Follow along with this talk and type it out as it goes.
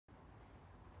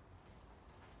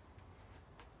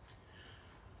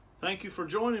Thank you for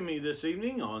joining me this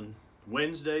evening on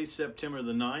Wednesday, September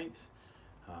the 9th.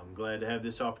 I'm glad to have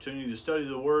this opportunity to study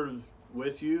the Word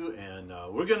with you, and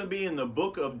we're going to be in the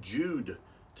book of Jude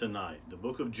tonight. The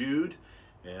book of Jude,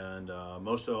 and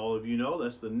most of all of you know,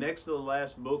 that's the next to the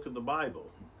last book of the Bible,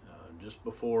 just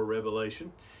before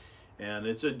Revelation. And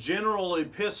it's a general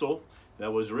epistle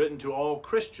that was written to all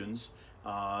Christians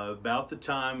about the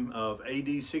time of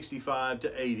AD 65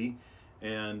 to 80,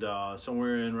 and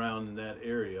somewhere around in that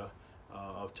area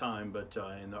of time, but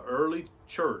in the early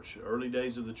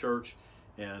days of the church.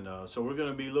 And so we're going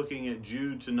to be looking at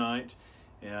Jude tonight,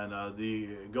 and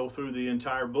go through the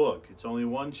entire book. It's only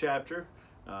one chapter,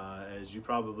 as you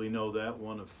probably know, that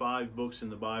one of 5 books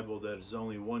in the Bible that is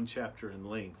only one chapter in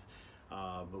length.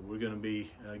 But we're going to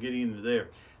be getting into there.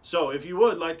 So if you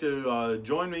would like to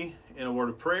join me in a word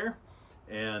of prayer,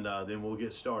 and then we'll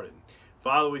get started.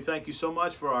 Father, we thank you so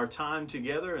much for our time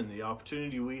together and the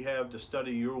opportunity we have to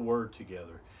study your word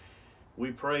together.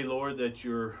 We pray, Lord, that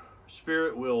your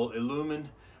Spirit will illumine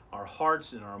our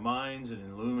hearts and our minds and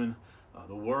illumine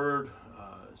the word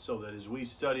so that as we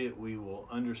study it, we will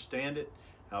understand it,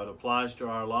 how it applies to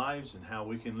our lives, and how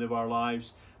we can live our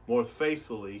lives more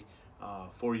faithfully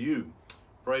for you.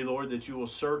 Pray, Lord, that you will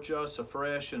search us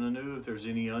afresh and anew if there's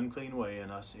any unclean way in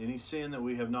us, any sin that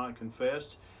we have not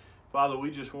confessed. Father,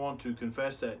 we just want to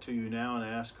confess that to you now and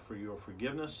ask for your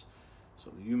forgiveness so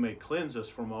that you may cleanse us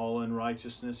from all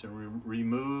unrighteousness and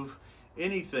remove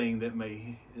anything that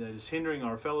is hindering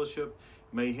our fellowship,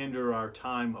 may hinder our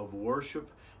time of worship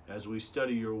as we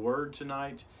study your word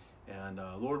tonight. And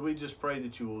Lord, we just pray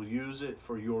that you will use it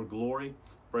for your glory.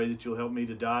 Pray that you'll help me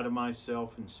to die to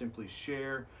myself and simply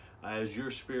share as your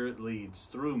Spirit leads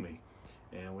through me.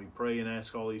 And we pray and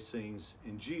ask all these things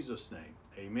in Jesus' name.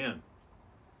 Amen.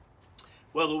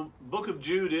 Well, the book of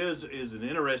Jude is an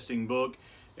interesting book,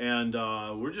 and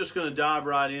we're just going to dive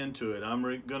right into it. I'm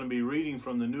going to be reading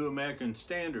from the New American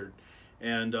Standard,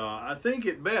 and I think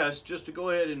it best just to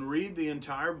go ahead and read the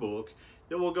entire book.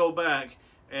 Then we'll go back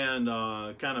and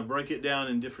kind of break it down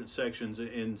in different sections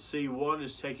and see what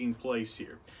is taking place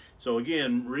here. So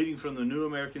again, reading from the New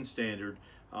American Standard,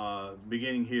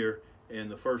 beginning here in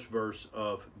the first verse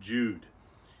of Jude.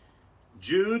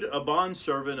 Jude, a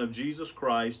bondservant of Jesus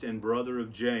Christ and brother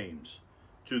of James,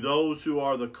 to those who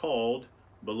are the called,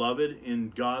 beloved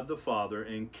in God the Father,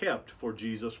 and kept for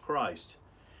Jesus Christ.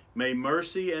 May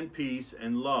mercy and peace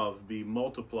and love be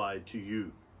multiplied to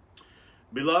you.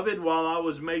 Beloved, while I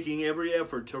was making every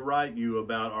effort to write you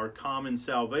about our common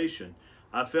salvation,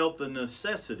 I felt the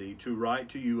necessity to write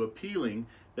to you appealing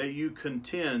that you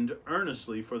contend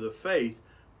earnestly for the faith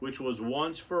which was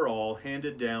once for all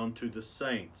handed down to the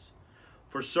saints.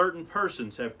 For certain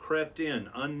persons have crept in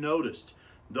unnoticed,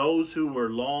 those who were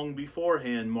long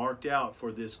beforehand marked out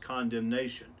for this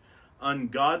condemnation,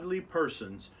 ungodly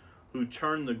persons who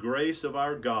turn the grace of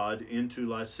our God into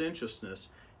licentiousness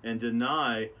and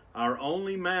deny our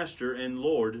only Master and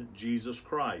Lord Jesus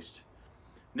Christ.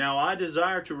 Now I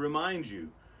desire to remind you,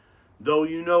 though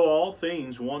you know all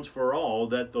things once for all,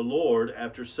 that the Lord,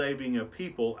 after saving a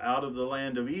people out of the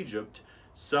land of Egypt,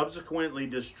 subsequently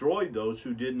destroyed those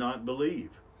who did not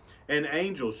believe, and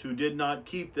angels who did not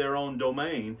keep their own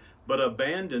domain, but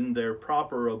abandoned their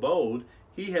proper abode,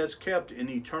 he has kept in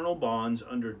eternal bonds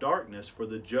under darkness for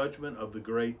the judgment of the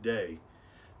great day.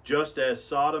 Just as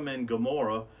Sodom and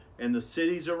Gomorrah and the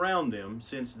cities around them,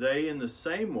 since they in the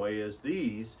same way as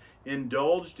these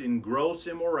indulged in gross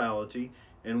immorality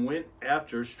and went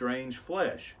after strange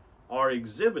flesh, are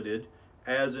exhibited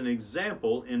as an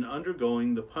example in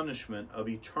undergoing the punishment of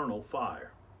eternal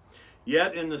fire.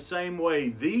 Yet in the same way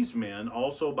these men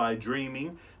also by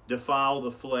dreaming defile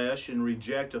the flesh and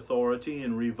reject authority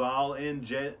and revile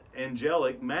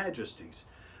angelic majesties.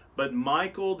 But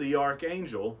Michael the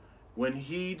archangel, when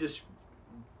he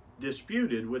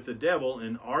disputed with the devil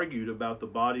and argued about the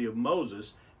body of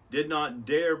Moses, did not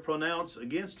dare pronounce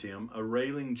against him a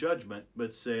railing judgment,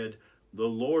 but said, "The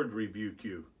Lord rebuke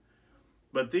you."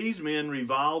 But these men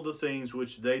revile the things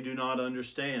which they do not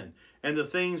understand, and the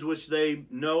things which they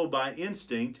know by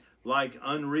instinct, like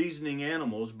unreasoning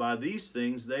animals, by these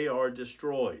things they are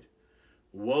destroyed.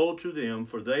 Woe to them,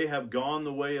 for they have gone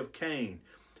the way of Cain,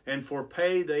 and for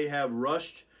pay they have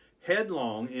rushed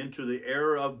headlong into the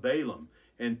error of Balaam,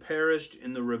 and perished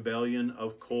in the rebellion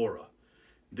of Korah.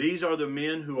 These are the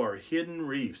men who are hidden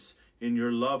reefs in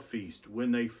your love feast,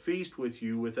 when they feast with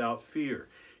you without fear,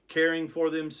 caring for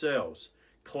themselves.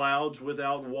 Clouds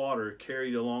without water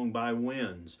carried along by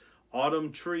winds,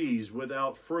 autumn trees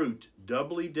without fruit,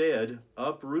 doubly dead,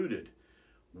 uprooted,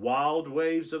 wild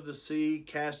waves of the sea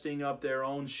casting up their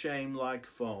own shame like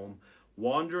foam,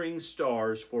 wandering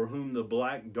stars for whom the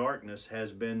black darkness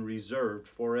has been reserved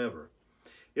forever.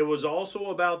 It was also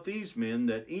about these men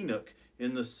that Enoch,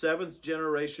 in the 7th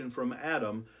generation from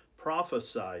Adam,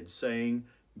 prophesied, saying,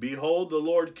 Behold, the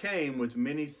Lord came with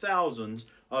many thousands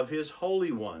of his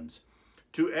holy ones,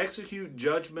 to execute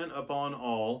judgment upon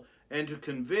all, and to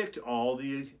convict all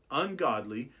the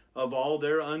ungodly of all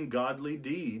their ungodly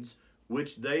deeds,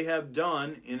 which they have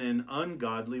done in an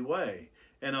ungodly way,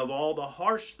 and of all the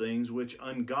harsh things which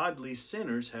ungodly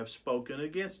sinners have spoken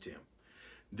against him.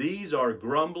 These are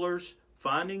grumblers,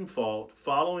 finding fault,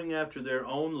 following after their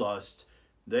own lust.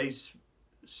 They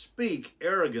speak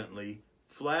arrogantly,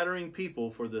 flattering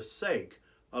people for the sake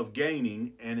of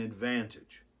gaining an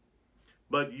advantage.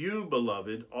 But you,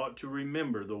 beloved, ought to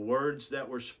remember the words that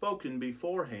were spoken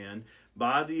beforehand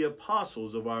by the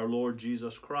apostles of our Lord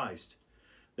Jesus Christ,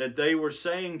 that they were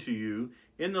saying to you,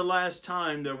 in the last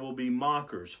time there will be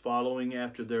mockers following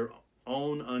after their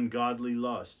own ungodly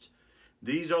lusts.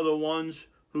 These are the ones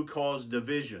who cause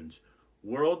divisions,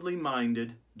 worldly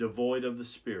minded, devoid of the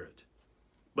Spirit.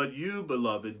 But you,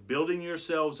 beloved, building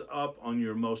yourselves up on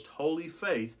your most holy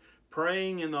faith,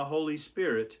 praying in the Holy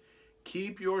Spirit,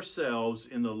 keep yourselves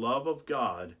in the love of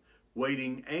God,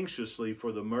 waiting anxiously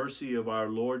for the mercy of our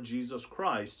Lord Jesus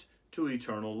Christ to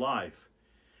eternal life.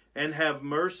 And have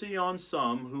mercy on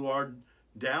some who are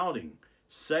doubting.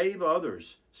 Save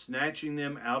others, snatching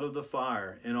them out of the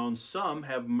fire. And on some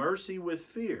have mercy with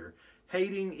fear,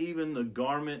 hating even the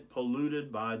garment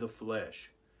polluted by the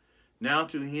flesh. Now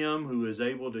to him who is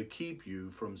able to keep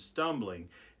you from stumbling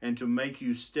and to make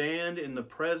you stand in the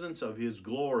presence of his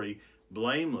glory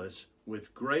blameless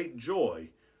with great joy,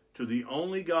 to the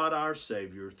only God our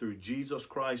Savior, through Jesus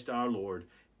Christ our Lord,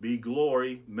 be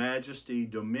glory, majesty,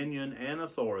 dominion, and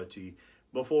authority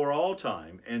before all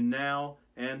time, and now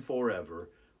and forever.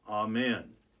 Amen.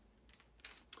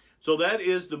 So that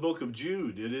is the book of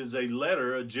Jude. It is a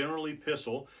letter, a general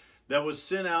epistle, that was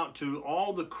sent out to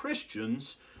all the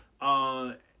Christians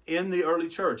in the early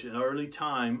church, in the early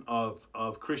time of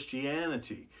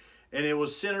Christianity. And it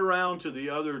was sent around to the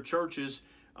other churches,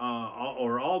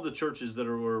 or all the churches that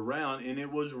were around, and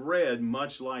it was read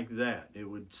much like that. It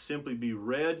would simply be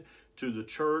read to the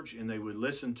church, and they would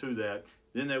listen to that.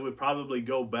 Then they would probably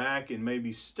go back and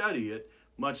maybe study it,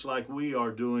 much like we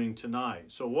are doing tonight.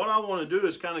 So what I want to do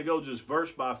is kind of go just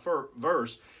verse by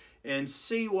verse and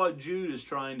see what Jude is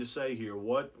trying to say here,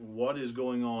 what is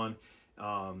going on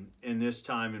in this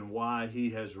time and why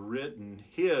he has written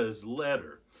his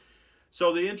letter.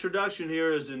 So the introduction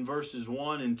here is in verses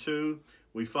 1 and 2.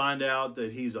 We find out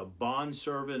that he's a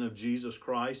bondservant of Jesus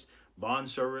Christ.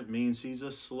 Bondservant means he's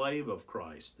a slave of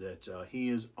Christ, that he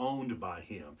is owned by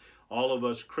him. All of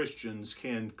us Christians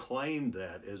can claim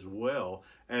that as well,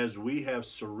 as we have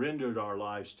surrendered our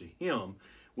lives to him.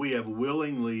 We have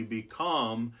willingly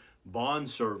become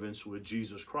bondservants with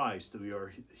Jesus Christ. We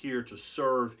are here to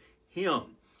serve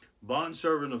him.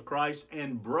 Bondservant of Christ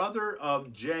and brother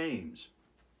of James.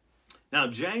 Now,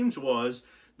 James was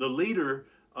the leader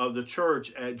of the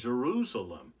church at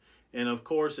Jerusalem. And of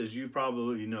course, as you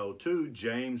probably know too,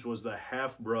 James was the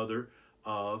half-brother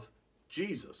of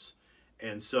Jesus.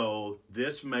 And so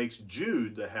this makes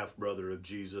Jude the half-brother of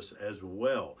Jesus as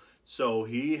well. So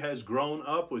he has grown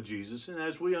up with Jesus. And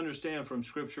as we understand from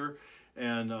Scripture,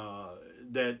 and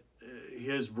that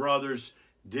his brothers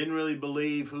didn't really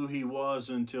believe who he was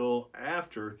until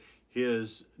after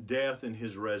his death and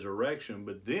his resurrection,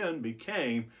 but then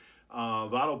became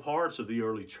vital parts of the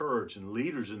early church and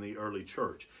leaders in the early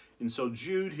church. And so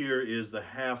Jude here is the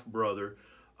half-brother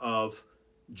of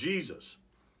Jesus.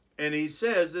 And he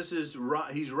says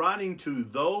he's writing to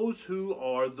those who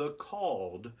are the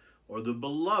called or the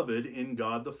beloved in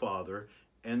God the Father,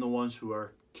 and the ones who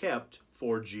are kept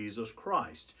for Jesus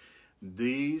Christ.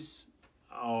 These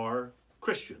are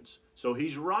Christians. So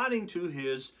he's writing to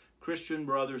his Christian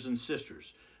brothers and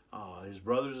sisters, his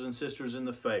brothers and sisters in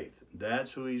the faith.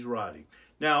 That's who he's writing.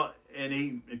 Now, and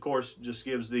he, of course, just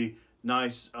gives the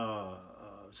nice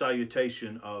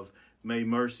salutation of, may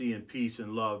mercy and peace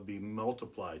and love be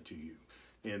multiplied to you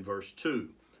in verse 2.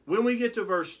 When we get to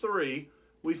verse 3,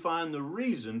 we find the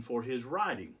reason for his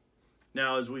writing.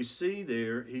 Now, as we see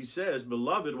there, he says,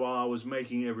 Beloved, while I was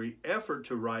making every effort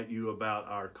to write you about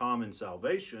our common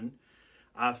salvation,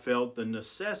 I felt the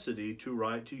necessity to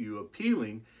write to you,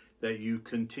 appealing that you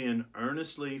contend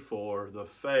earnestly for the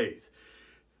faith.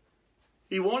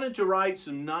 He wanted to write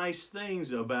some nice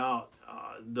things about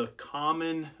the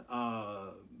common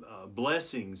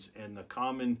blessings and the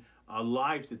common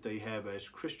life that they have as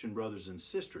Christian brothers and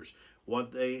sisters.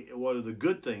 What are the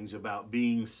good things about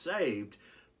being saved?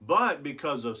 But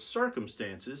because of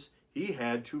circumstances, he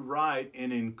had to write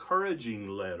an encouraging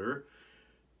letter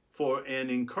and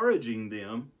encouraging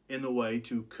them in the way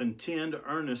to contend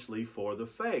earnestly for the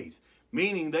faith,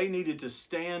 meaning they needed to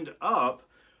stand up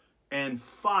and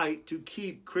fight to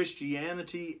keep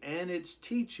Christianity and its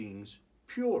teachings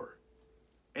pure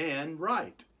and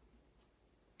right.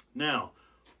 Now,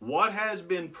 what has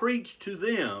been preached to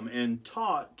them and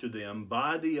taught to them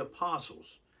by the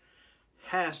apostles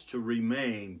has to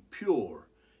remain pure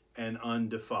and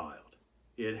undefiled.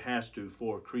 It has to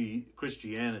for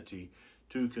Christianity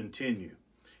to continue.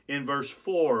 In verse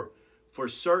 4, for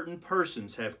certain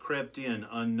persons have crept in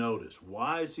unnoticed.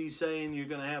 Why is he saying you're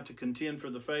going to have to contend for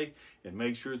the faith and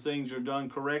make sure things are done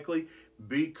correctly?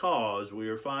 Because we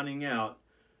are finding out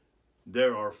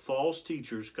there are false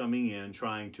teachers coming in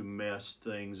trying to mess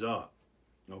things up.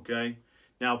 Okay?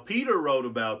 Now, Peter wrote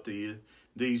about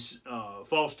these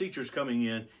false teachers coming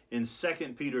in 2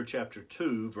 Peter chapter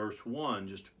 2, verse 1,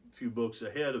 just a few books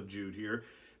ahead of Jude here.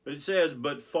 But it says,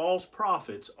 but false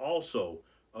prophets also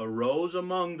arose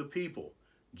among the people,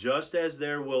 just as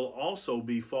there will also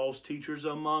be false teachers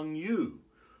among you,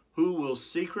 who will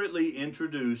secretly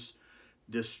introduce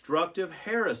destructive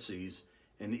heresies,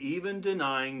 and even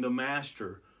denying the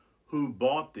master who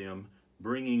bought them,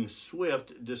 bringing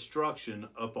swift destruction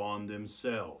upon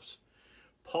themselves.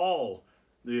 Paul,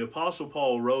 the Apostle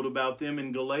Paul, wrote about them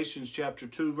in Galatians chapter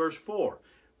 2, verse 4.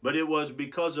 But it was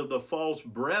because of the false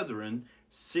brethren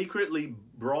secretly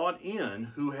brought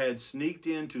in, who had sneaked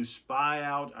in to spy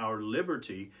out our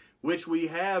liberty, which we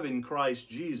have in Christ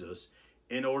Jesus,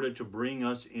 in order to bring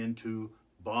us into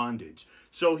bondage.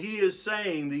 So he is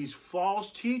saying these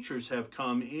false teachers have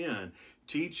come in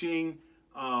teaching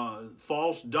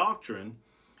false doctrine.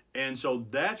 And so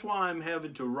that's why I'm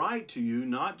having to write to you,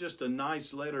 not just a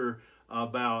nice letter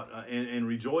about and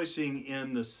rejoicing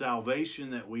in the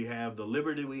salvation that we have, the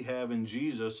liberty we have in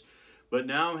Jesus, but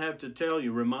now I have to tell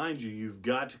you, remind you, you've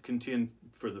got to contend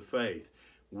for the faith.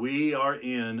 We are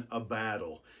in a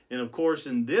battle. And of course,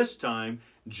 in this time,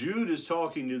 Jude is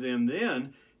talking to them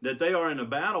then that they are in a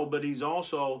battle, but he's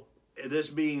also, this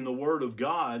being the Word of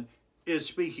God, is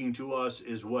speaking to us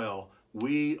as well.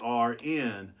 We are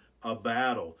in a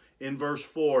battle. In verse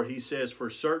 4, he says, for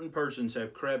certain persons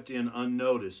have crept in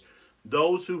unnoticed,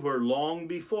 those who were long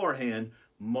beforehand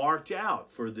marked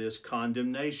out for this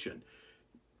condemnation.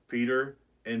 Peter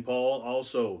and Paul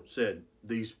also said,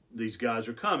 these guys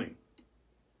are coming.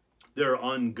 They're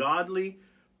ungodly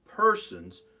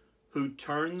persons who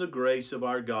turn the grace of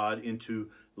our God into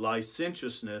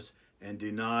licentiousness and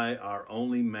deny our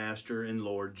only Master and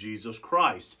Lord Jesus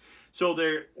Christ. So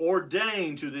they're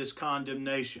ordained to this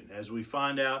condemnation, as we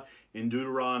find out in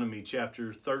Deuteronomy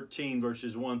chapter 13,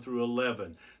 verses 1 through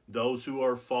 11. Those who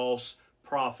are false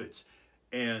prophets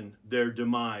and their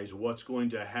demise, what's going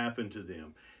to happen to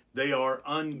them. They are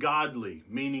ungodly,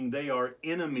 meaning they are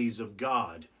enemies of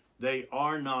God. They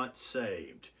are not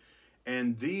saved.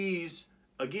 And these,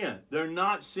 again, they're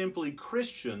not simply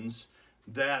Christians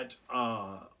that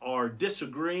are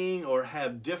disagreeing or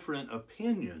have different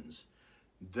opinions.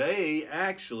 They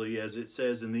actually, as it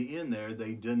says in the end there,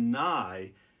 they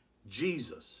deny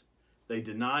Jesus. They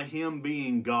deny him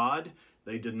being God.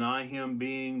 They deny him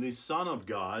being the Son of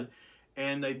God.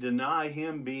 And they deny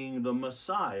him being the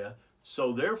Messiah.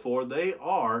 So therefore, they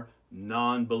are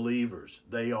non-believers.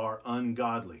 They are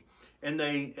ungodly. And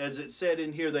they, as it said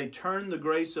in here, they turn the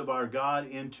grace of our God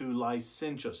into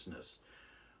licentiousness.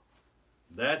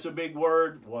 That's a big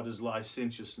word. What does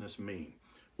licentiousness mean?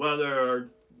 Well, there are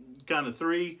kind of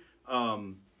three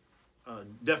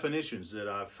definitions that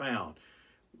I've found.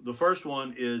 The first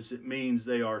one is it means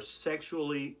they are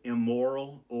sexually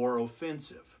immoral or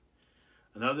offensive.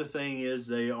 Another thing is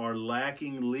they are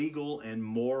lacking legal and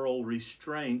moral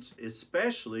restraints,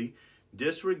 especially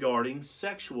disregarding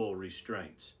sexual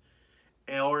restraints.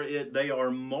 Or they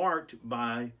are marked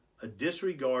by a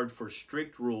disregard for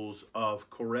strict rules of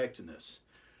correctness.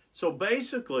 So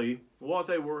basically, what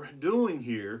they were doing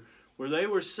here, where they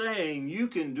were saying you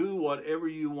can do whatever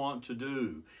you want to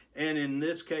do. And in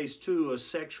this case, too, a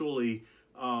sexually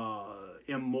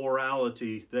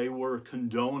immorality, they were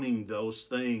condoning those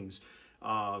things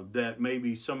that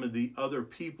maybe some of the other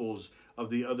peoples of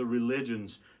the other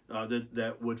religions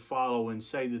that would follow and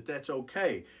say that that's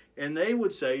okay. And they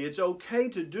would say it's okay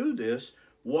to do this,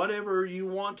 whatever you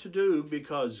want to do,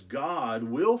 because God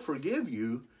will forgive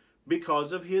you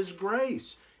because of his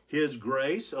grace. His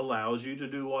grace allows you to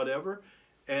do whatever,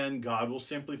 and God will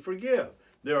simply forgive.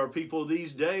 There are people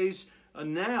these days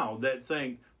now that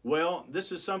think, well,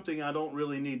 this is something I don't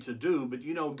really need to do, but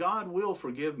God will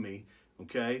forgive me,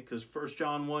 okay? Because 1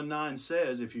 John 1:9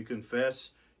 says, if you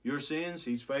confess your sins,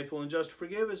 he's faithful and just to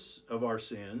forgive us of our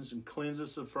sins and cleanse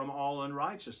us from all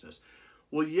unrighteousness.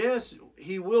 Well, yes,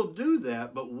 he will do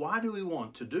that, but why do we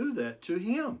want to do that to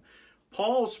him?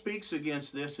 Paul speaks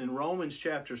against this in Romans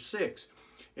chapter 6.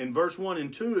 In verse 1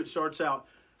 and 2, it starts out,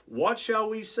 what shall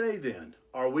we say then?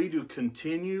 Are we to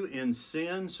continue in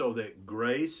sin so that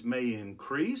grace may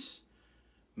increase?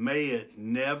 May it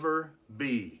never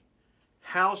be.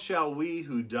 How shall we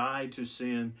who died to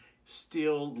sin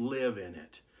still live in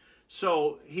it?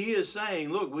 So he is saying,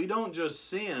 look, we don't just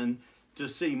sin to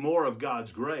see more of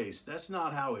God's grace. That's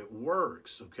not how it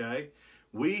works, okay?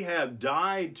 We have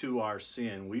died to our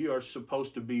sin. We are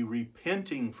supposed to be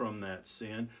repenting from that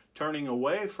sin, turning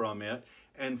away from it,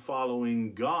 and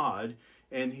following God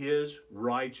and his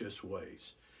righteous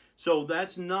ways. So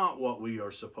that's not what we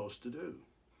are supposed to do.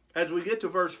 As we get to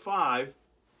verse 5,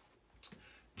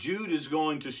 Jude is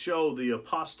going to show the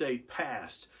apostate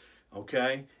past,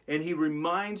 okay? And he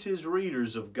reminds his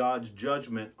readers of God's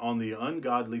judgment on the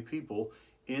ungodly people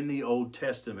in the Old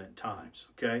Testament times,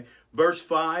 okay? Verse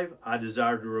 5, I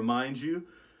desire to remind you,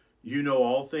 you know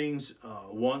all things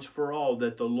once for all,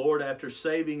 that the Lord, after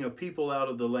saving a people out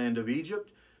of the land of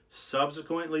Egypt,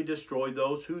 subsequently destroyed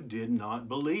those who did not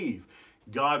believe.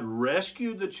 God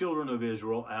rescued the children of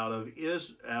Israel out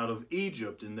of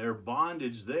Egypt and their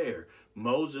bondage there.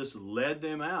 Moses led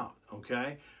them out,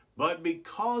 okay? But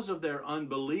because of their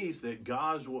unbelief that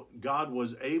God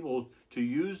was able to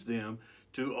use them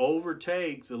to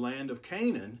overtake the land of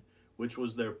Canaan, which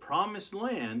was their promised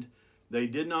land, they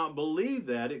did not believe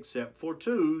that except for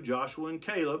two, Joshua and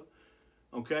Caleb,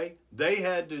 okay? They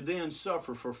had to then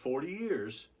suffer for 40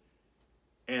 years,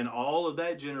 and all of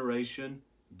that generation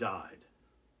died,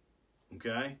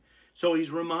 okay? So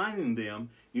he's reminding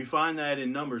them. You find that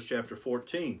in Numbers chapter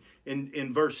 14.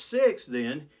 In verse 6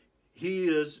 then, he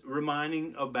is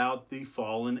reminding about the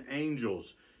fallen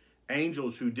angels.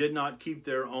 Angels who did not keep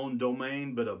their own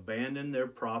domain but abandoned their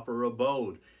proper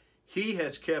abode. He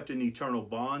has kept in eternal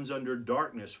bonds under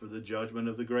darkness for the judgment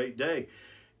of the great day.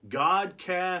 God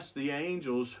cast the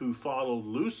angels who followed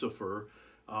Lucifer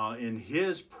in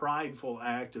his prideful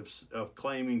act of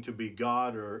claiming to be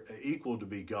God or equal to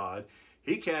be God.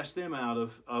 He cast them out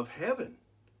of heaven,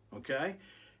 okay?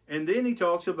 And then he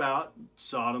talks about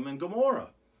Sodom and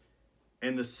Gomorrah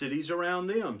and the cities around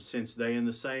them, since they in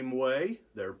the same way,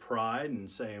 their pride and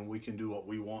saying we can do what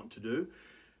we want to do,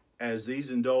 as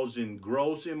these indulged in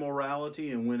gross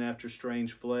immorality and went after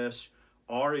strange flesh,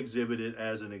 are exhibited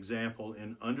as an example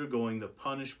in undergoing the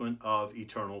punishment of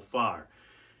eternal fire.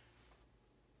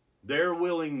 Their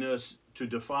willingness to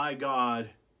defy God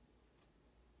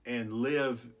and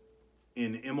live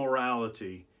in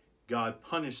immorality, God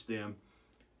punished them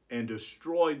and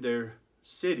destroyed their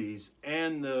cities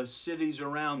and the cities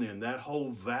around them. That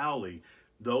whole valley,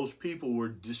 those people were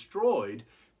destroyed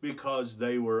because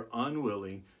they were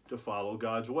unwilling to follow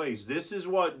God's ways. This is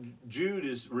what Jude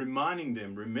is reminding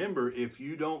them. Remember, if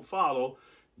you don't follow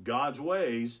God's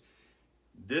ways,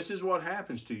 this is what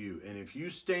happens to you. And if you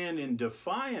stand in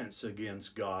defiance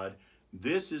against God,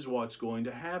 this is what's going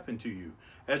to happen to you.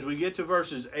 As we get to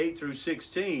verses 8 through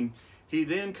 16, he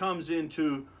then comes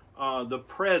into the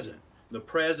present. The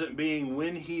present being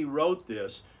when he wrote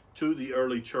this to the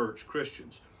early church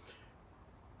Christians.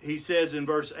 He says in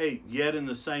verse 8, yet in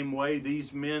the same way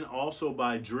these men also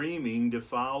by dreaming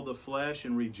defile the flesh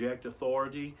and reject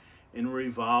authority and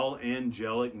revile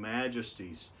angelic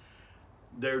majesties.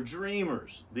 They're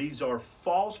dreamers. These are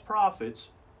false prophets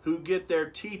who get their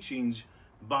teachings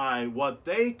by what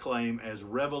they claim as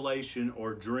revelation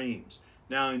or dreams.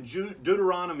 Now in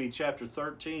Deuteronomy chapter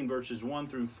 13 verses 1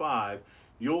 through 5,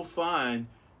 you'll find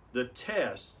the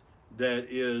test that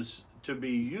is to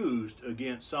be used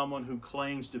against someone who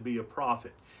claims to be a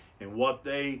prophet. And what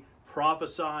they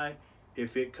prophesy,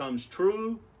 if it comes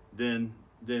true, then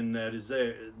that is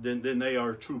there. Then they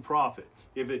are a true prophet.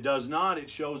 If it does not,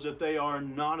 it shows that they are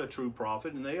not a true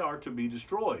prophet and they are to be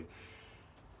destroyed.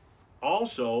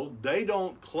 Also, they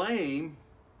don't claim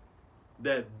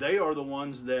that they are the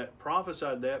ones that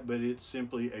prophesied that, but it's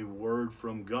simply a word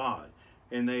from God.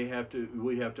 And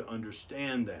we have to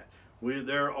understand that.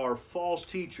 There are false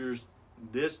teachers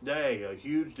this day, a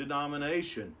huge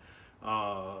denomination,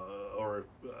 or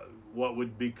what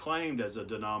would be claimed as a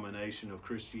denomination of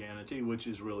Christianity, which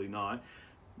is really not,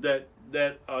 that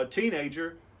a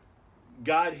teenager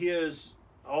got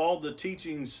all the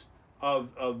teachings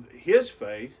of his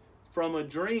faith from a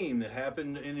dream that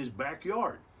happened in his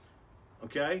backyard.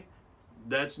 Okay?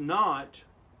 That's not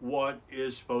what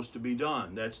is supposed to be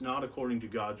done. That's not according to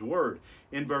God's word.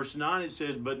 In verse 9 it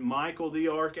says, but Michael the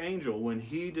archangel, when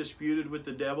he disputed with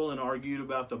the devil and argued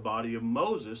about the body of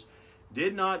Moses,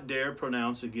 did not dare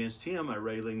pronounce against him a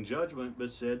railing judgment,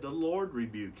 but said, the Lord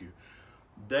rebuke you.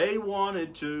 They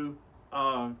wanted to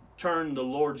turn the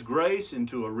Lord's grace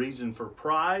into a reason for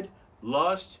pride,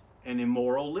 lust, and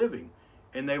immoral living.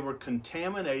 And they were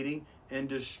contaminating and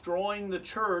destroying the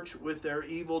church with their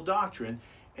evil doctrine,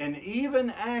 and even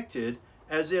acted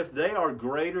as if they are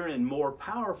greater and more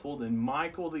powerful than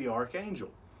Michael the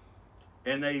archangel.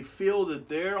 And they feel that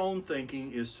their own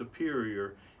thinking is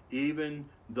superior, even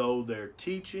though their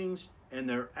teachings and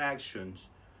their actions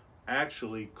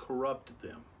actually corrupted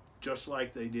them, just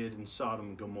like they did in Sodom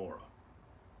and Gomorrah.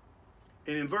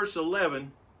 And in verse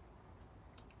 11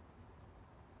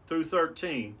 through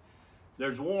 13,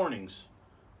 there's warnings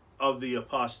of the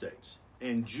apostates.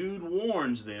 And Jude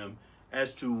warns them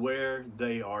as to where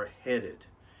they are headed.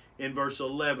 In verse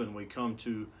 11, we come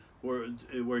to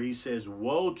where he says,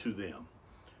 woe to them,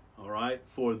 all right,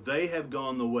 for they have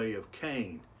gone the way of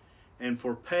Cain, and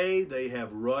for pay they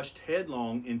have rushed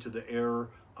headlong into the error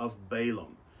of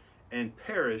Balaam, and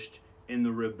perished in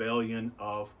the rebellion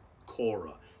of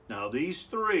Korah. Now these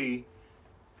three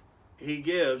he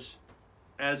gives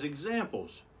as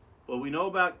examples. Well, we know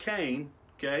about Cain,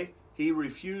 okay? He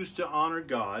refused to honor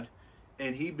God,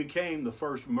 and he became the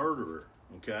first murderer,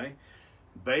 okay?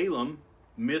 Balaam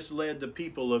misled the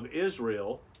people of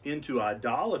Israel into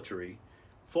idolatry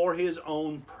for his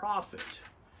own profit.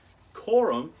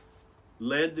 Korah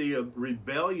led the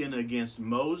rebellion against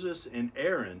Moses and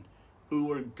Aaron, who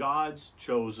were God's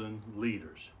chosen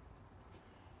leaders.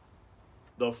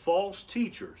 The false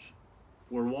teachers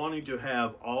were wanting to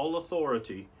have all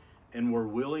authority and were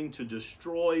willing to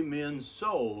destroy men's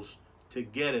souls to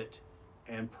get it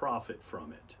and profit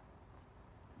from it.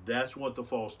 That's what the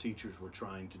false teachers were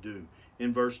trying to do.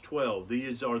 In verse 12,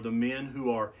 these are the men who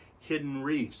are hidden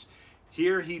reefs.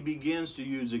 Here he begins to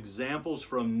use examples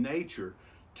from nature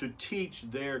to teach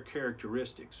their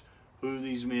characteristics, who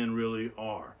these men really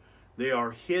are. They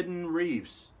are hidden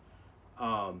reefs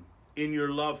in your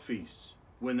love feasts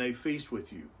when they feast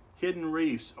with you. Hidden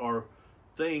reefs are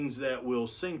things that will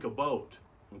sink a boat,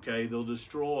 okay? They'll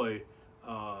destroy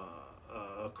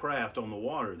a craft on the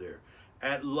water there.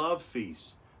 At love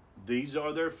feasts, these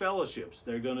are their fellowships.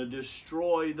 They're going to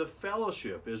destroy the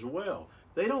fellowship as well.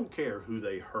 They don't care who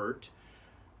they hurt,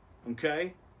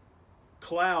 okay?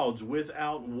 Clouds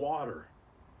without water,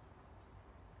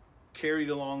 carried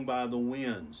along by the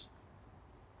winds.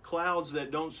 Clouds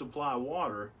that don't supply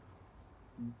water.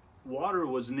 Water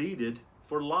was needed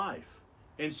for life.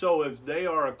 And so if they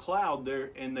are a cloud there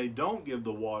and they don't give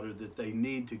the water that they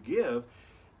need to give,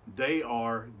 they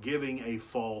are giving a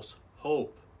false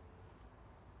hope.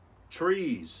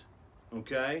 Trees,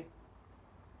 okay?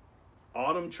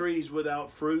 Autumn trees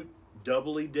without fruit,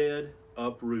 doubly dead,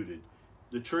 uprooted.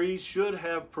 The trees should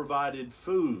have provided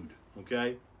food,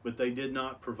 okay? But they did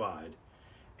not provide.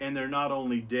 And they're not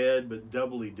only dead, but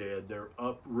doubly dead. They're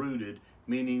uprooted,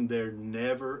 meaning they're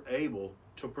never able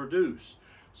to produce.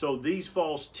 So these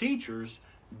false teachers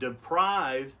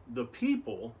deprive the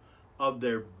people of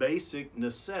their basic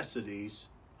necessities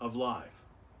of life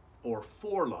or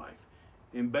for life.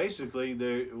 And basically,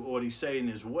 what he's saying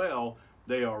is, well,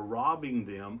 they are robbing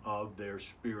them of their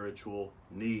spiritual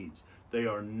needs. They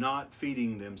are not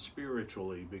feeding them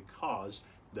spiritually because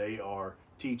they are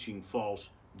teaching false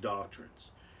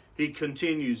doctrines. He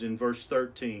continues in verse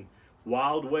 13,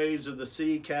 wild waves of the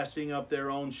sea casting up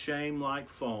their own shame like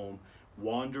foam,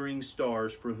 wandering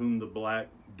stars for whom the black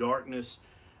darkness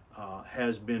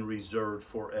has been reserved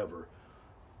forever.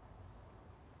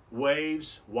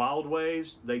 Waves, wild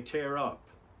waves, they tear up,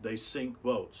 they sink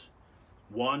boats.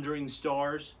 Wandering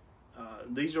stars,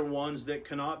 these are ones that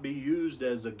cannot be used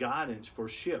as a guidance for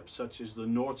ships, such as the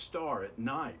North Star at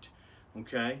night,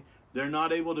 okay? They're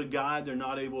not able to guide, they're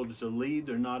not able to lead,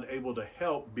 they're not able to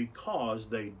help because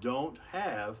they don't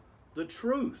have the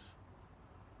truth.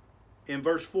 In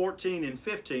verse 14 and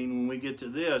 15, when we get to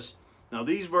this, now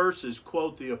these verses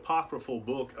quote the apocryphal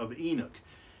book of Enoch,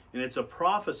 and it's a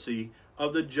prophecy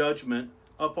of the judgment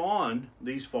upon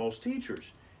these false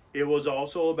teachers. It was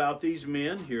also about these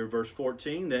men, here verse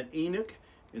 14, that Enoch,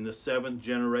 in the 7th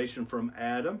generation from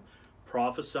Adam,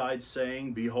 prophesied,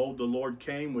 saying, behold, the Lord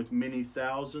came with many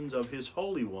thousands of his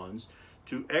holy ones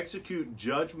to execute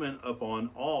judgment upon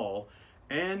all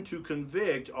and to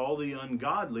convict all the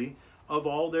ungodly of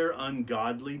all their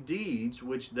ungodly deeds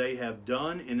which they have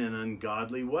done in an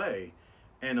ungodly way,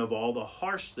 and of all the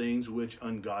harsh things which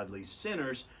ungodly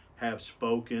sinners have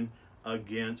spoken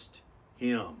against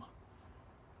him.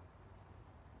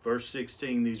 Verse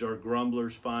 16, these are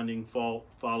grumblers, finding fault,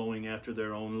 following after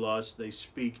their own lust. They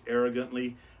speak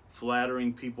arrogantly,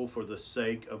 flattering people for the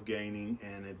sake of gaining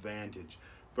an advantage.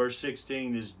 Verse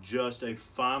 16 is just a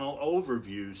final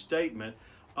overview statement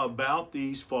about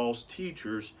these false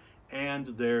teachers and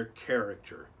their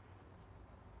character.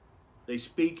 They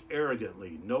speak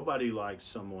arrogantly. Nobody likes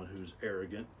someone who's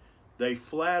arrogant. They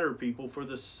flatter people for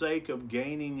the sake of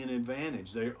gaining an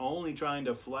advantage. They're only trying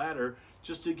to flatter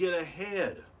just to get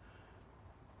ahead.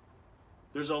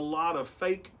 There's a lot of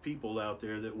fake people out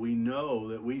there that we know,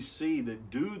 that we see, that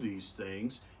do these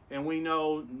things, and we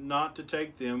know not to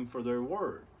take them for their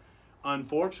word.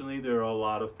 Unfortunately, there are a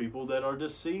lot of people that are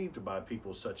deceived by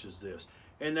people such as this.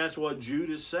 And that's what Jude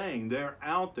is saying. They're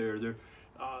out there.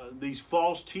 These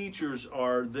false teachers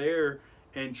are there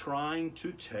and trying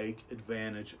to take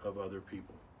advantage of other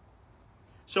people.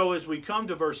 So as we come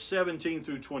to verse 17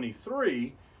 through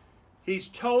 23, he's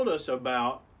told us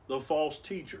about the false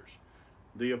teachers,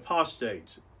 the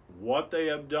apostates, what they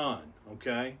have done,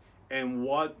 okay, and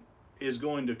what is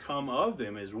going to come of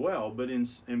them as well. But in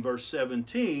verse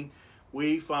 17,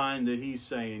 we find that he's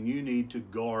saying you need to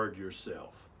guard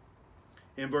yourself.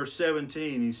 In verse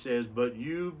 17, he says, but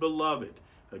you, beloved.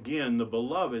 Again, the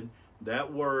beloved,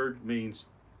 that word means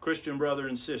Christian brother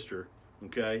and sister,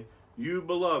 okay? You,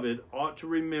 beloved, ought to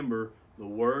remember the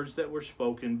words that were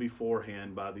spoken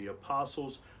beforehand by the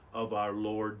apostles of our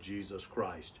Lord Jesus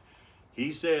Christ.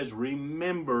 He says,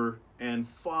 remember and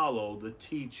follow the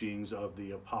teachings of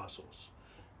the apostles.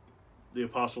 The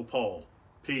apostle Paul,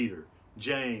 Peter,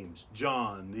 James,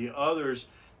 John, the others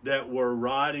that were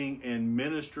writing and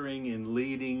ministering and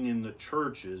leading in the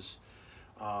churches,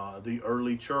 the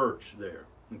early church there.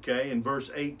 Okay, in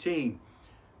verse 18,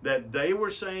 that they were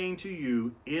saying to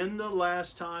you, in the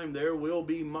last time there will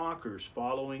be mockers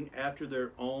following after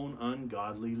their own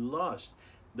ungodly lust.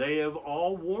 They have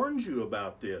all warned you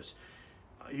about this.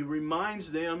 He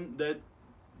reminds them that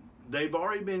they've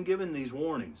already been given these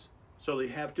warnings, so they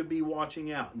have to be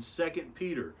watching out. In 2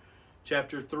 Peter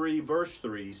chapter 3, verse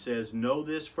 3, he says, know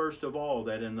this first of all,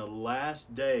 that in the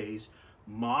last days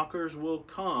mockers will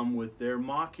come with their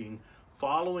mocking,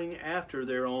 following after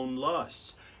their own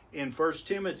lusts. In 1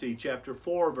 Timothy chapter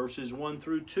 4, verses 1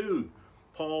 through 2,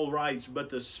 Paul writes, but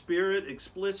the Spirit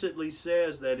explicitly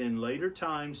says that in later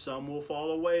times some will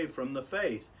fall away from the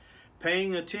faith,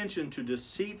 paying attention to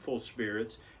deceitful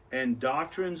spirits and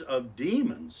doctrines of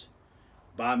demons,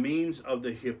 by means of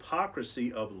the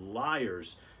hypocrisy of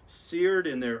liars, seared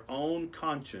in their own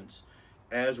conscience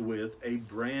as with a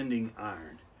branding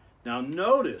iron. Now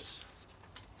notice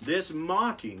this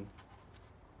mocking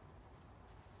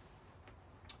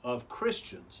of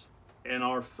Christians and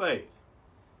our faith.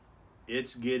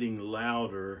 It's getting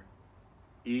louder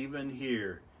even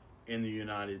here in the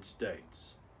United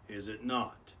States, is it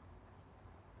not?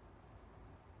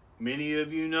 Many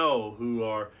of you know, who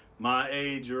are my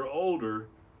age or older,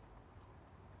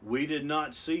 we did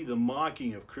not see the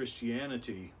mocking of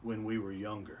Christianity when we were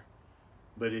younger,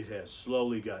 but it has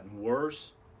slowly gotten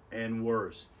worse and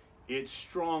worse. It's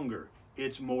stronger,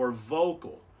 it's more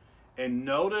vocal. And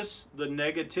notice the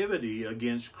negativity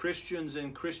against Christians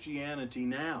and Christianity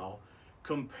now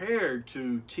compared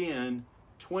to 10,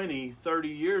 20, 30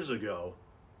 years ago.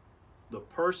 The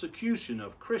persecution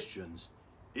of Christians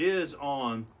is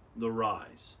on the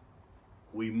rise.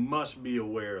 We must be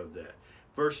aware of that.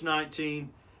 Verse 19,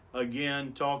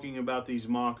 again, talking about these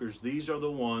mockers. These are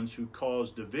the ones who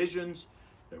cause divisions.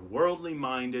 They're worldly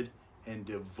minded and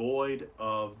devoid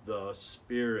of the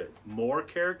Spirit. More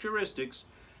characteristics,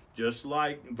 just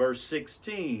like verse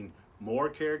 16, more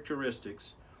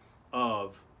characteristics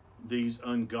of these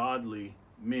ungodly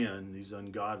men, these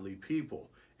ungodly people.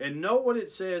 And note what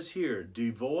it says here,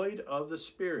 devoid of the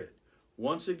Spirit.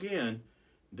 Once again,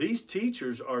 these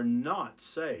teachers are not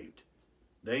saved.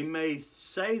 They may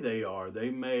say they are, they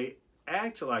may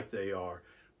act like they are,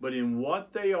 but in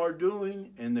what they are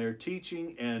doing and their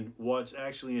teaching and what's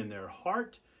actually in their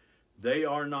heart, they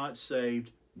are not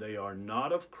saved. They are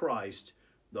not of Christ.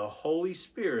 The Holy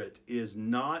Spirit is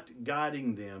not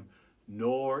guiding them,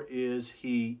 nor is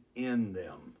He in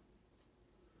them.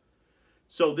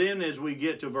 So then as we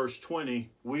get to verse 20,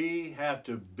 we have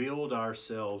to build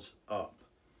ourselves up.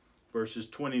 Verses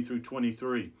 20 through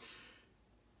 23.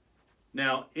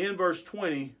 Now, in verse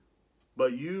 20,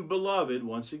 but you, beloved,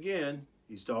 once again,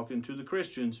 he's talking to the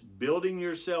Christians, building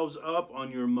yourselves up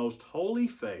on your most holy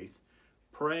faith,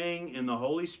 praying in the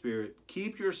Holy Spirit,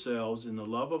 keep yourselves in the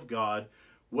love of God,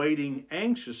 waiting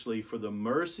anxiously for the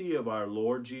mercy of our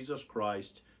Lord Jesus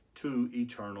Christ to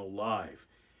eternal life.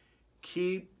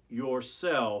 Keep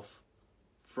yourself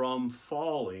from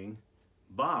falling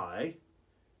by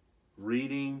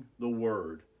reading the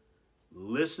Word,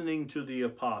 listening to the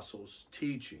apostles'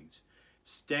 teachings,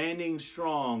 standing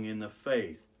strong in the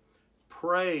faith,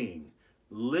 praying,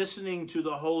 listening to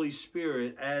the Holy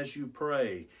Spirit as you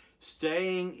pray,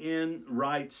 staying in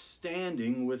right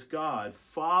standing with God,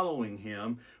 following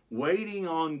Him, waiting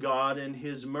on God and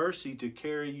His mercy to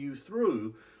carry you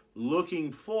through,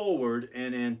 looking forward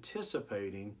and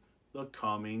anticipating the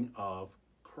coming of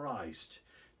Christ.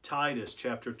 Titus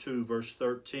chapter 2, verse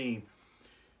 13.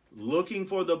 Looking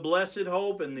for the blessed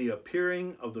hope and the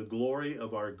appearing of the glory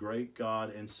of our great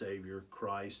God and Savior,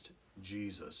 Christ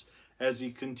Jesus. As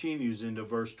he continues into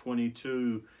verse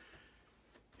 22,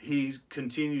 he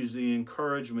continues the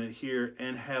encouragement here,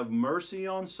 and have mercy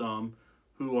on some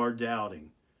who are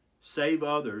doubting. Save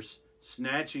others,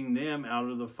 snatching them out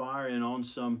of the fire, and on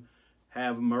some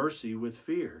have mercy with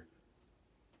fear,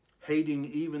 hating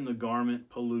even the garment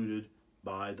polluted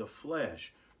by the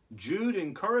flesh. Jude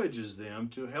encourages them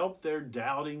to help their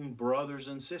doubting brothers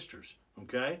and sisters,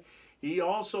 okay? He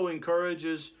also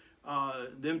encourages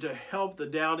them to help the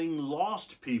doubting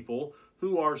lost people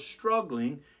who are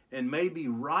struggling and may be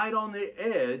right on the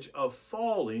edge of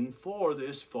falling for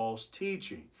this false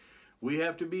teaching. We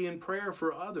have to be in prayer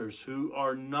for others who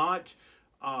are not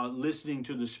listening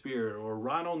to the Spirit, or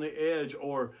right on the edge,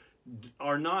 or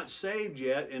are not saved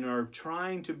yet and are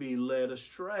trying to be led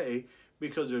astray,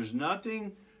 because there's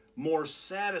nothing more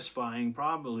satisfying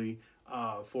probably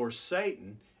for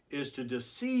Satan is to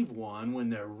deceive one when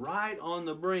they're right on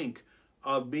the brink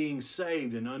of being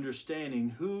saved and understanding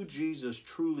who Jesus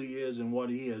truly is and what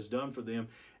He has done for them,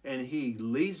 and he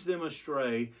leads them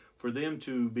astray for them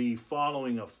to be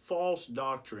following a false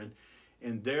doctrine,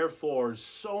 and therefore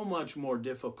so much more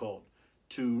difficult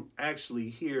to actually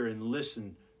hear and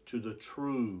listen to the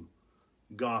true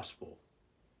gospel.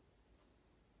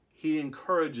 He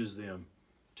encourages them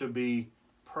to be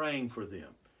praying for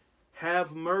them.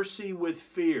 Have mercy with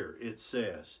fear, it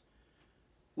says.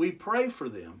 We pray for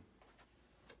them,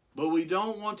 but we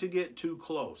don't want to get too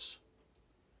close.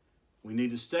 We need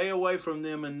to stay away from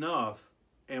them enough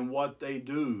and what they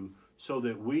do so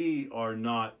that we are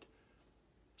not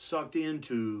sucked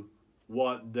into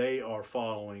what they are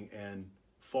following and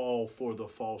fall for the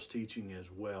false teaching as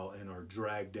well and are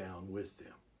dragged down with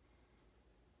them.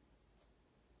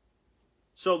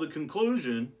 So the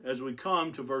conclusion, as we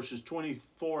come to verses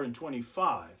 24 and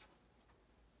 25,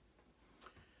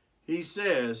 he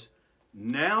says,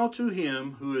 now to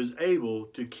Him who is able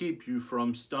to keep you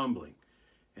from stumbling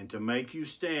and to make you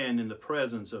stand in the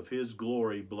presence of His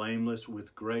glory blameless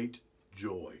with great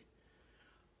joy.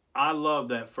 I love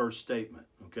that first statement,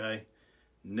 okay?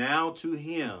 Now to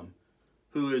Him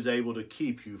who is able to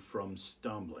keep you from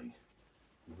stumbling.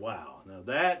 Wow, now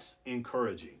that's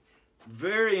encouraging.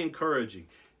 Very encouraging.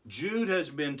 Jude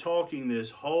has been talking this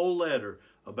whole letter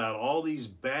about all these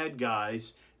bad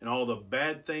guys and all the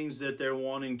bad things that they're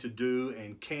wanting to do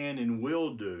and can and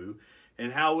will do,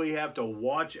 and how we have to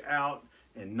watch out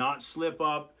and not slip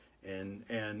up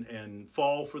and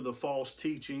fall for the false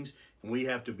teachings. And we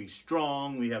have to be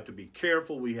strong. We have to be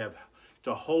careful. We have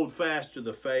to hold fast to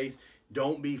the faith.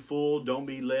 Don't be fooled. Don't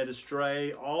be led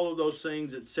astray. All of those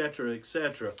things, etc.,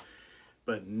 etc.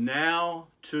 But now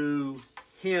to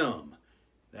Him,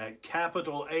 that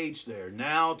capital H there,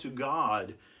 now to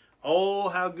God. Oh,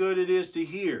 how good it is to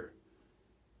hear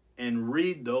and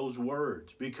read those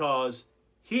words, because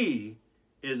He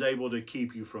is able to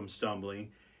keep you from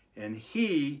stumbling, and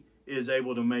He is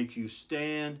able to make you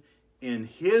stand in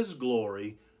His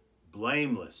glory,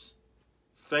 blameless,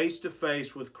 face to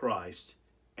face with Christ,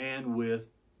 and with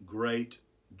great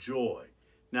joy.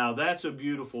 Now that's a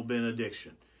beautiful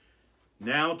benediction.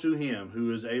 Now to Him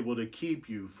who is able to keep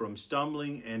you from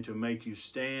stumbling and to make you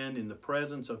stand in the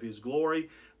presence of His glory,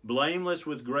 blameless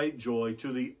with great joy,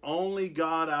 to the only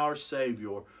God our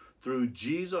Savior, through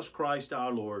Jesus Christ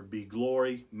our Lord, be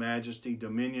glory, majesty,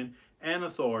 dominion, and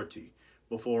authority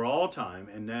before all time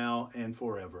and now and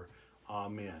forever.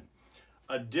 Amen.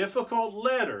 A difficult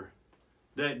letter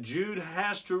that Jude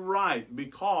has to write,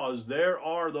 because there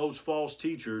are those false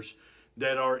teachers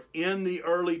that are in the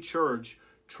early church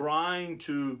trying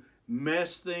to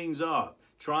mess things up,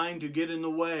 trying to get in the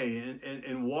way.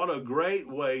 And what a great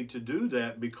way to do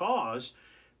that, because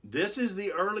this is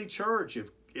the early church.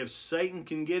 If Satan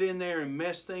can get in there and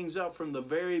mess things up from the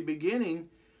very beginning,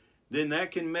 then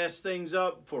that can mess things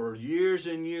up for years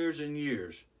and years and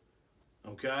years,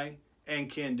 okay? And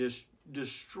can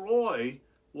destroy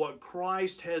what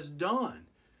Christ has done.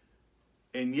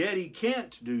 And yet He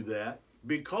can't do that,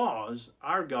 because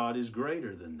our God is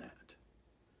greater than that.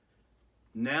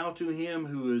 Now to Him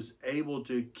who is able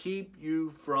to keep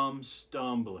you from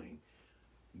stumbling.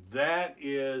 That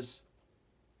is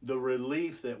the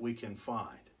relief that we can find.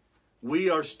 We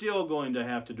are still going to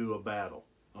have to do a battle,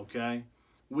 okay?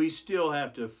 We still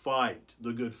have to fight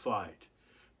the good fight.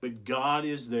 But God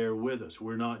is there with us.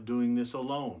 We're not doing this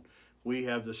alone. We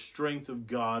have the strength of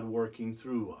God working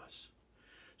through us.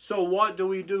 So what do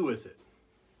we do with it?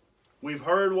 We've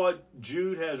heard what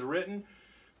Jude has written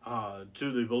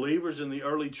to the believers in the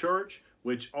early church,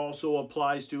 which also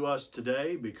applies to us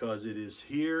today because it is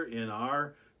here in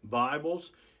our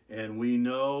Bibles, and we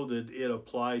know that it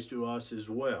applies to us as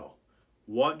well.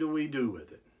 What do we do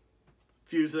with it? A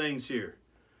few things here.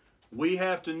 We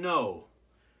have to know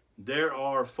there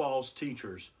are false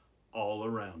teachers all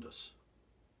around us.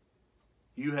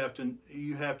 You have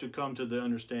to come to the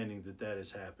understanding that that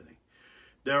is happening.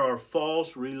 There are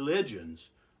false religions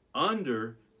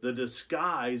under the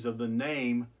disguise of the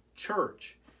name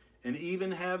church, and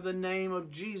even have the name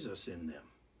of Jesus in them.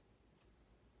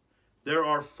 There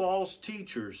are false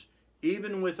teachers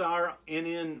even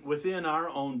within our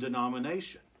own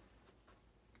denomination.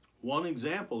 One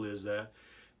example is that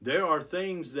there are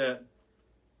things that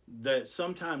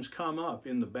sometimes come up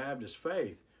in the Baptist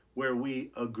faith where we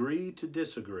agree to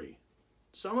disagree.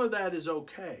 Some of that is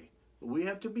okay, but we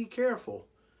have to be careful.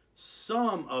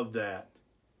 Some of that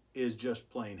is just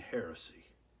plain heresy.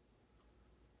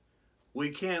 We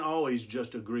can't always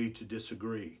just agree to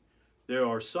disagree. There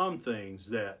are some things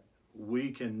that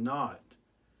we cannot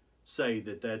say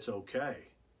that that's okay.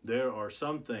 There are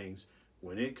some things,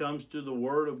 when it comes to the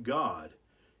Word of God,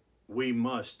 we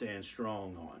must stand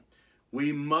strong on.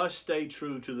 We must stay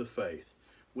true to the faith.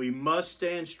 We must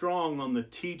stand strong on the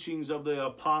teachings of the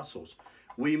apostles.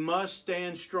 We must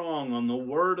stand strong on the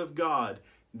Word of God,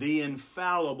 the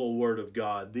infallible Word of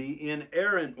God, the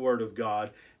inerrant Word of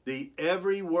God. The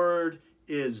every word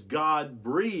is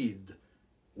God-breathed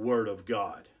Word of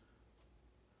God.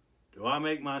 Do I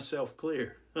make myself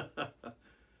clear?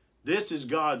 This is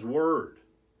God's Word.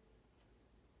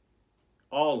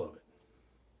 All of it.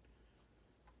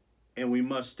 And we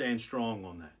must stand strong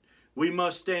on that. We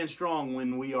must stand strong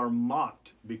when we are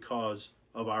mocked because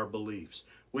of our beliefs.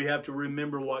 We have to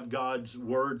remember what God's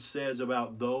Word says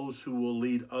about those who will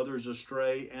lead others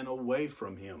astray and away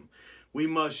from Him. We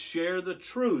must share the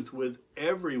truth with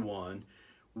everyone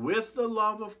with the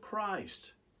love of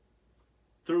Christ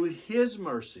through His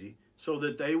mercy so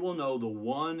that they will know the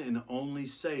one and only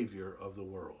Savior of the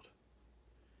world.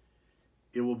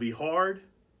 It will be hard.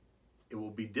 It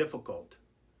will be difficult.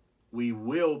 We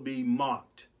will be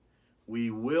mocked.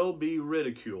 We will be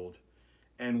ridiculed.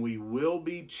 And we will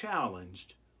be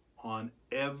challenged on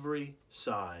every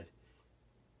side,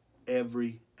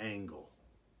 every angle.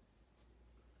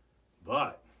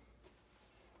 But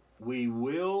we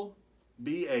will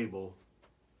be able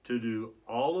to do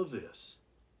all of this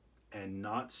and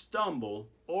not stumble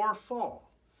or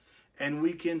fall. And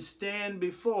we can stand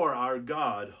before our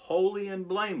God holy and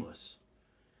blameless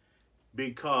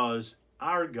because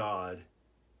our God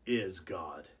is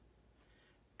God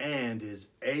and is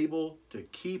able to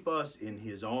keep us in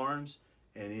His arms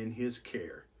and in His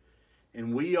care.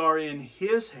 And we are in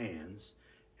His hands,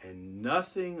 and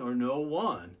nothing or no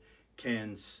one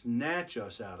can snatch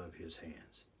us out of His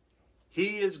hands.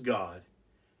 He is God,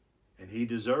 and He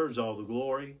deserves all the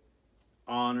glory,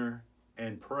 honor,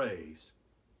 and praise.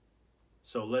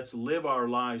 So let's live our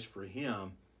lives for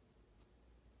Him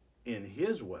in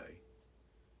His way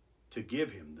to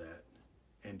give Him that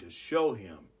and to show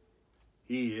Him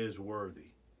He is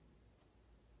worthy.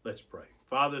 Let's pray.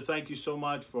 Father, thank you so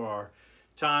much for our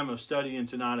time of studying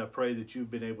tonight. I pray that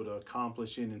you've been able to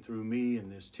accomplish in and through me in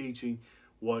this teaching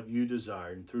what you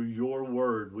desired. And through your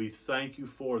word, we thank you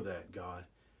for that, God.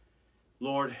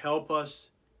 Lord, help us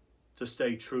to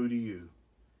stay true to you.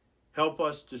 Help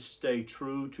us to stay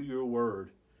true to your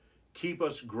word. Keep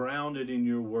us grounded in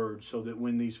your word so that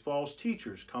when these false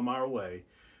teachers come our way,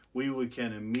 we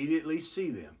can immediately see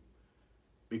them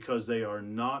because they are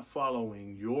not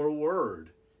following your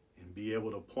word, and be able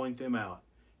to point them out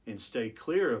and stay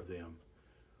clear of them,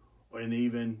 and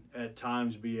even at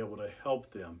times be able to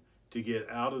help them to get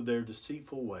out of their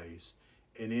deceitful ways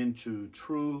and into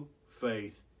true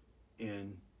faith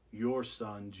in your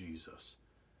Son, Jesus.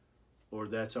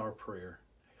 Lord, that's our prayer.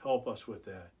 Help us with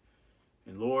that.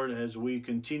 And Lord, as we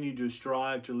continue to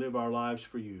strive to live our lives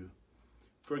for you,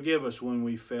 forgive us when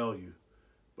we fail you.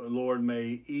 But Lord,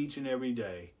 may each and every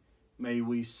day, may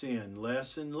we sin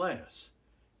less and less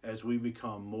as we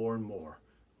become more and more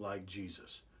like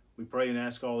Jesus. We pray and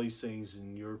ask all these things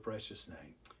in your precious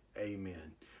name.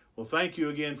 Amen. Well, thank you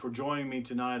again for joining me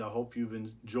tonight. I hope you've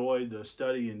enjoyed the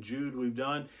study in Jude we've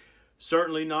done.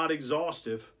 Certainly not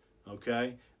exhaustive,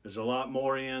 okay? There's a lot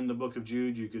more in the book of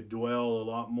Jude. You could dwell a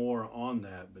lot more on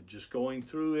that, but just going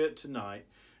through it tonight,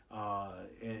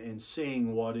 and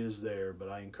seeing what is there. But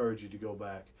I encourage you to go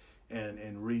back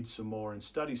and read some more and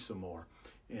study some more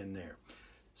in there.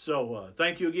 So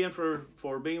thank you again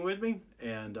for being with me,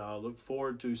 and look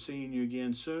forward to seeing you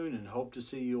again soon, and hope to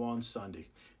see you on Sunday.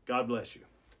 God bless you.